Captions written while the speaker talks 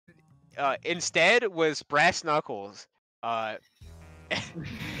instead was Brass Knuckles.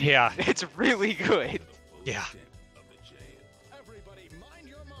 Yeah. It's really good. Yeah.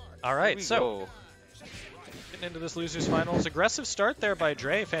 All right, so getting into this losers finals, aggressive start there by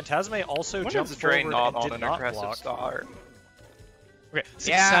Dre. Phantazmay also jumped Dre forward not and on did an not aggressive block. start? Okay,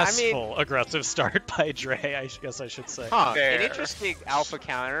 Yeah, successful aggressive start by Dre, I guess I should say. Huh, Fair. an interesting alpha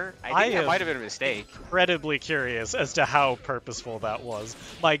counter. I think that might have been a mistake. Incredibly curious as to how purposeful that was.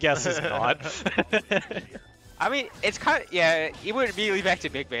 My guess is not. I mean, it's kind of, yeah, he went immediately back to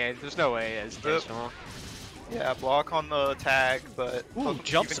Big Man. There's no way it's intentional. Yeah, block on the tag, but Ooh,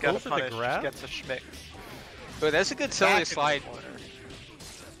 jumps even over the grab. Gets a schmick. But that's a good silly slide.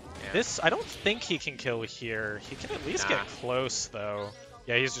 This, I don't think he can kill here. He can at least get close, though.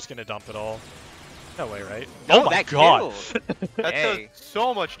 Yeah, he's just gonna dump it all. No way, right? No, oh my that god! That does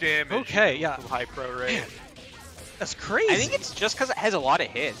so much damage. Okay, yeah. High pro rate. That's crazy. I think it's just because it has a lot of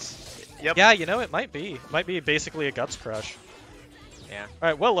hits. Yep. Yeah, you know, it might be. It might be basically a guts crush. Yeah.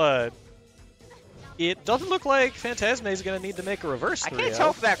 Alright, well, it doesn't look like Phantazmay's gonna need to make a reverse 3-0. I can't tell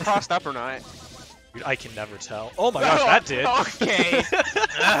if that crossed up or not. Dude, I can never tell. Oh my gosh, that did. Okay.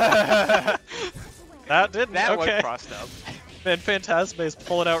 That didn't. That okay. was crossed up. Man, Phantazmay's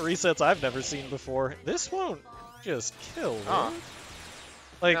pulling out resets I've never seen before. This won't just kill, right?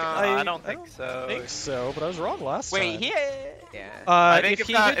 Like, No, I don't think so. I think so, but I was wrong last time. Wait, yeah. I think if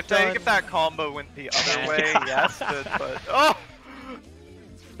he that had if that combo went the other way, yes, but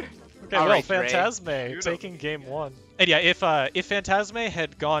Okay, All well, right, Dre. Phantazmay taking game 1. And yeah, if Phantazmay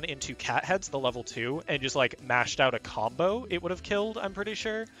had gone into Cat Heads, the level 2, and just like mashed out a combo, it would have killed, I'm pretty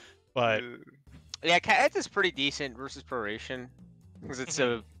sure. But Yeah, Cat Heads is pretty decent versus Proration. Because it's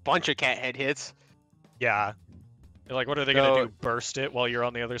a bunch of Cat Head hits. yeah. Like, what are they gonna do? Burst it while you're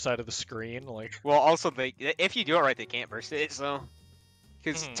on the other side of the screen? Like, Well, also, if you do it right, they can't burst it, so...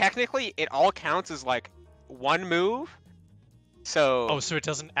 Because technically, it all counts as, like, one move. So... oh, so it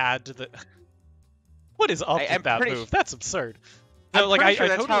doesn't add to the... What is up with that pretty move? That's absurd. No, I'm like, pretty sure I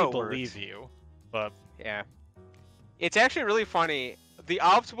that's how totally it believe you, but... Yeah. It's actually really funny. The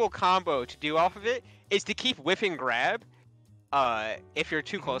optimal combo to do off of it is to keep whiffing grab if you're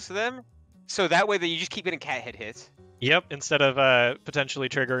too close to them. So that way that you just keep getting cat head hits. Yep, instead of potentially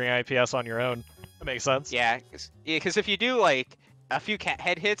triggering IPS on your own. That makes sense. Yeah, because if you do like a few cat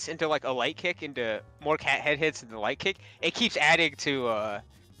head hits into like a light kick into more cat head hits into light kick, it keeps adding to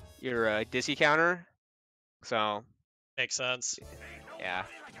your dizzy counter. So Makes sense. yeah,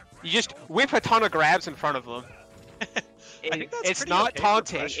 you just whip a ton of grabs in front of them. I think that's It's pretty not okay for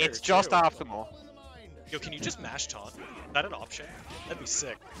taunting, pressure, it's just too. optimal. Yo, can you just mash taunt? Is that an option? That'd be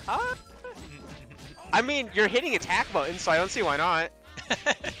sick. I mean, you're hitting attack buttons, so I don't see why not.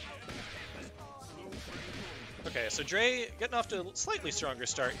 Okay, so Dre getting off to a slightly stronger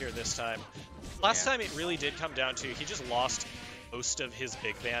start here this time. Last time it really did come down to he just lost most of his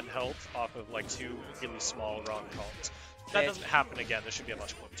big band health off of like 2 really small wrong calls. That doesn't happen again. This should be a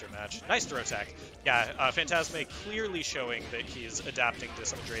much closer match. Nice throw attack. Yeah, Phantazmay clearly showing that he's adapting to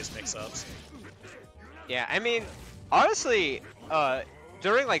some of Dre's mix-ups. Yeah, I mean, honestly,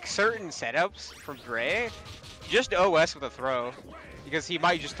 during like certain setups from Dre, just OS with a throw, because he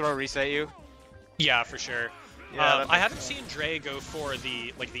might just throw reset you. Yeah, for sure. Yeah, I haven't seen Dre go for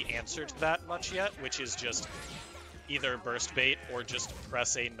the answer to that much yet, which is just either burst bait or just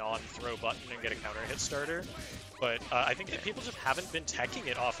press a non-throw button and get a counter hit starter. But I think that people just haven't been teching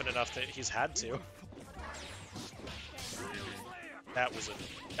it often enough that he's had to. That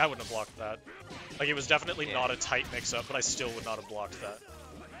I wouldn't have blocked that. Like, it was definitely not a tight mix-up, but I still would not have blocked that.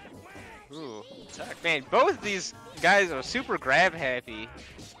 Ooh, man, both of these guys are super grab happy.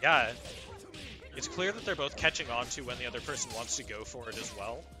 Yeah, it's clear that they're both catching on to when the other person wants to go for it as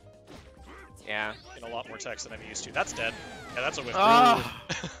well. Yeah. In a lot more text than I'm used to. That's dead. Yeah, that's a whiff.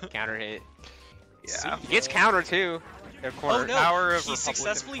 Counter hit. Yeah. He gets counter too. Oh no, Power of he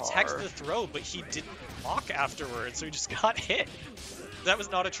successfully teched the throw, but he didn't block afterwards, so he just got hit. That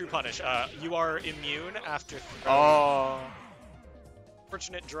was not a true punish. You are immune after throw. Oh.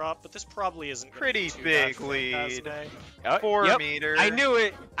 Fortunate drop, but this probably isn't Pretty too big bad for lead. Phantazmay. 4 meter. I knew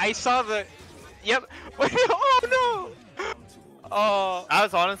it. I saw the. Yep. Oh no. Oh. I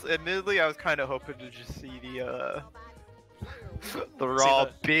was admittedly, I was kind of hoping to just see the raw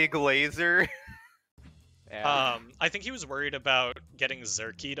big laser. Yeah. I think he was worried about getting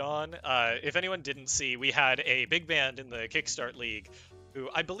Zerkied on. If anyone didn't see, we had a big band in the Kickstart League who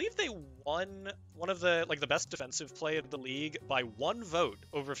I believe they won one of the best defensive play of the league by 1 vote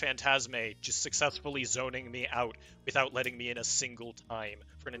over Phantazmay, just successfully zoning me out without letting me in a single time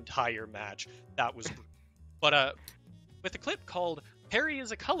for an entire match. That was but with a clip called parry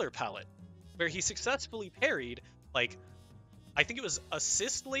is a color palette, where he successfully parried, like, I think it was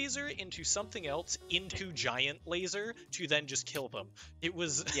assist laser into something else into giant laser to then just kill them. It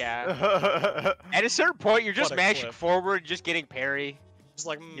was Yeah. At a certain point, you're just What a mashing clip. forward, just getting parry. just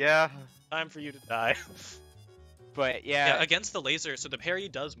like, Yeah. time for you to die. But Yeah, against the laser, so the parry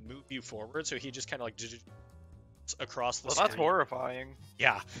does move you forward, so he just kind of like across the Well, screen. that's horrifying.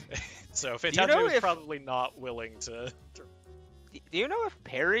 Yeah. So you Phantazmay know was if- probably not willing to. do you know if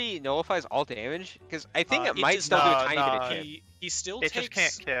parry nullifies all damage? Because I think it It might does still do a not. tiny No, bit no. of hit. He still It takes just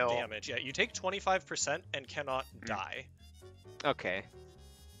can't kill. damage. Yeah, you take 25% and cannot die. Okay.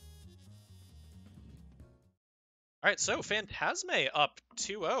 All right, so Phantazmay up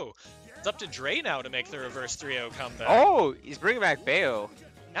 2-0. It's up to Dre now to make the reverse 3-0 comeback. Oh, he's bringing back Bayo.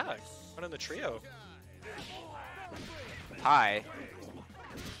 Yeah, running the trio. Hi.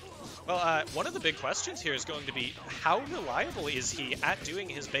 Well, one of the big questions here is going to be how reliable is he at doing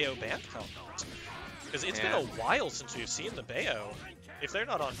his Bayo band combos? Because it's been a while since we've seen the Bayo. If they're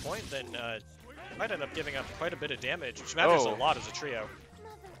not on point, then they might end up giving up quite a bit of damage, which matters a lot as a trio.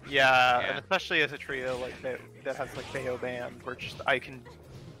 Yeah, Yeah. and especially as a trio like that has like Bayo band, where just I can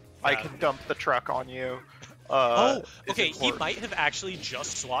dump the truck on you. Oh, is okay, he important. might have actually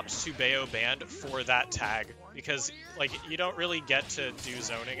just swapped to Bayo band for that tag, because like you don't really get to do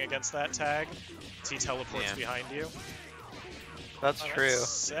zoning against that tag, so he teleports behind you. That's true.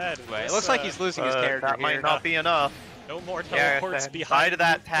 Said, But it looks like he's losing his character that here. might not be enough. no more Yeah, teleports bye behind to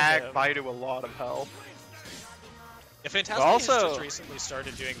that you for tag, him. bye to a lot of health. Yeah, Phantazmay also- has just recently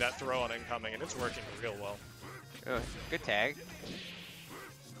started doing that throw on incoming, and it's working real well. Good tag.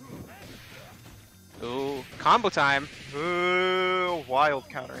 Ooh, combo time. Ooh, wild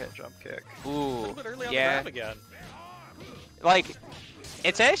counter hit jump kick. A Ooh, little bit early on the yeah. grab again. Like,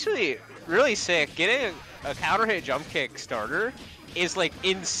 it's actually really sick. Getting a counter hit jump kick starter is like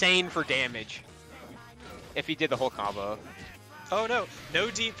insane for damage. If he did the whole combo. Oh no, no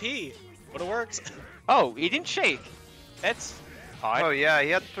DP. Would have worked. Oh, he didn't shake. That's odd. Oh yeah, he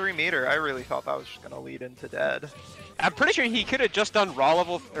had 3 meter. I really thought that was just gonna lead into dead. I'm pretty sure he could have just done raw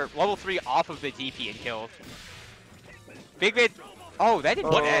level 3 off of the DP and killed. Big Vid. Oh, that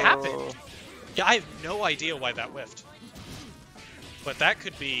didn't. What Oh. happened? Yeah, I have no idea why that whiffed. But that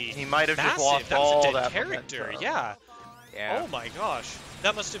could be He might have massive. just lost That was all a dead that character. momentum. Yeah. Yeah. Oh my gosh.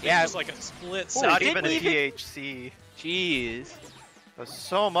 That must have been Yeah. just like a split Oh, Not second. even a didn't even- THC. Jeez. That's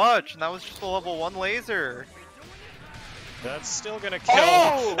so much, and that was just a level 1 laser. That's still gonna kill.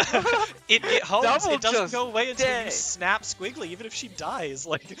 Oh! it homes. Double It doesn't just go away until you dead. snap Squiggly, even if she dies.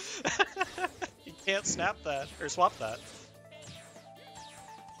 Like, you can't snap that or swap that.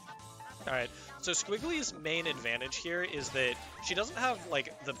 All right. So Squiggly's main advantage here is that she doesn't have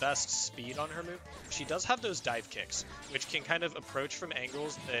like the best speed on her move. She does have those dive kicks, which can kind of approach from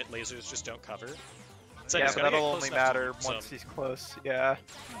angles that lasers just don't cover. So Yeah, it's but gotta that'll get close only enough to matter lose once some he's close. Yeah.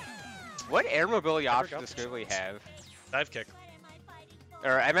 What air mobility Never option got does the Squiggly chance. have? dive kick.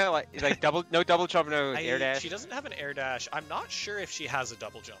 Or I meant like double, no double jump, no air dash. She doesn't have an air dash. I'm not sure if she has a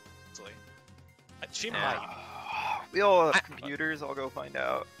double jump. Actually, she Ah. might. We all have computers. I'll go find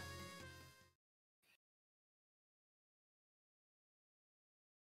out.